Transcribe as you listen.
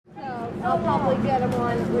I'll probably get them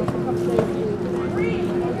on at least a couple days. Breathe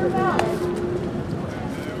in your mouth.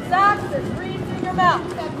 Saxes, breathe in your mouth.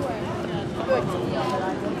 Good.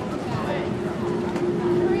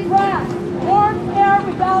 Breath, warm air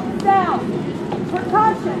without sound.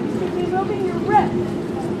 Percussion, you should be moving your wrists.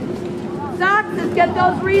 Saxes, get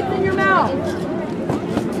those reeds in your mouth.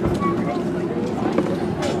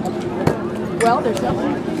 Well, there's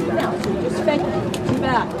nothing to do now, so just spank it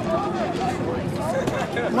back.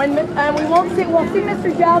 And we'll see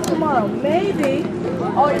Mr. Giles tomorrow. Maybe,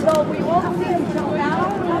 although we won't see him until now.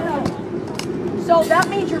 So that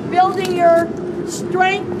means you're building your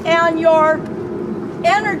strength and your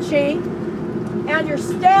energy and your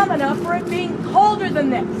stamina for it being colder than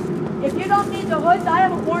this. If you don't need the hoods, I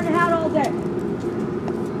haven't worn a hat all day.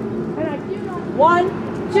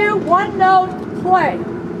 1, 2, 1 note, play.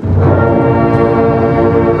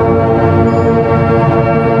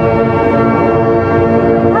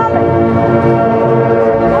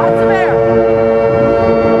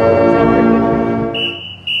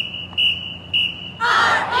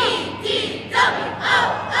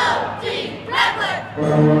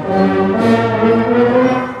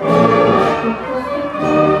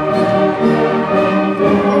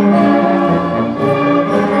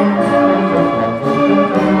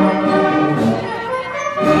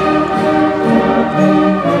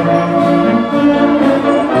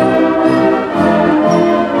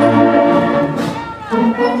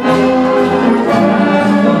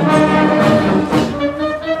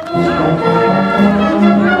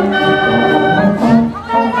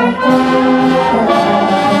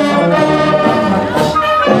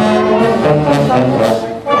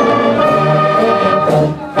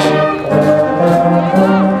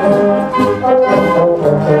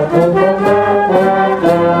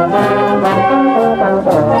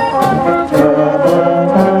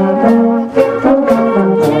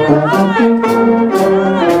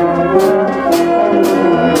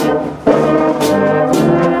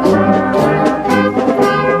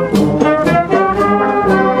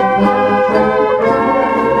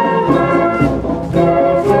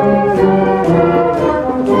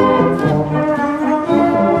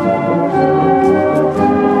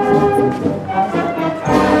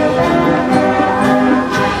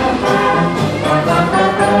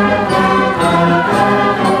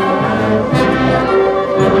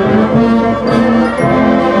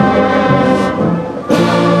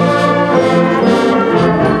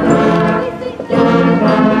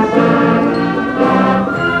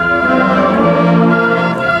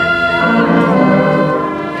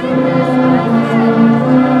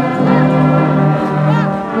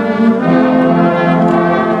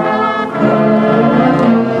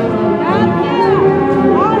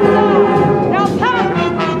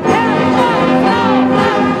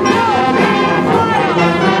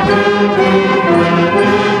 Thank you.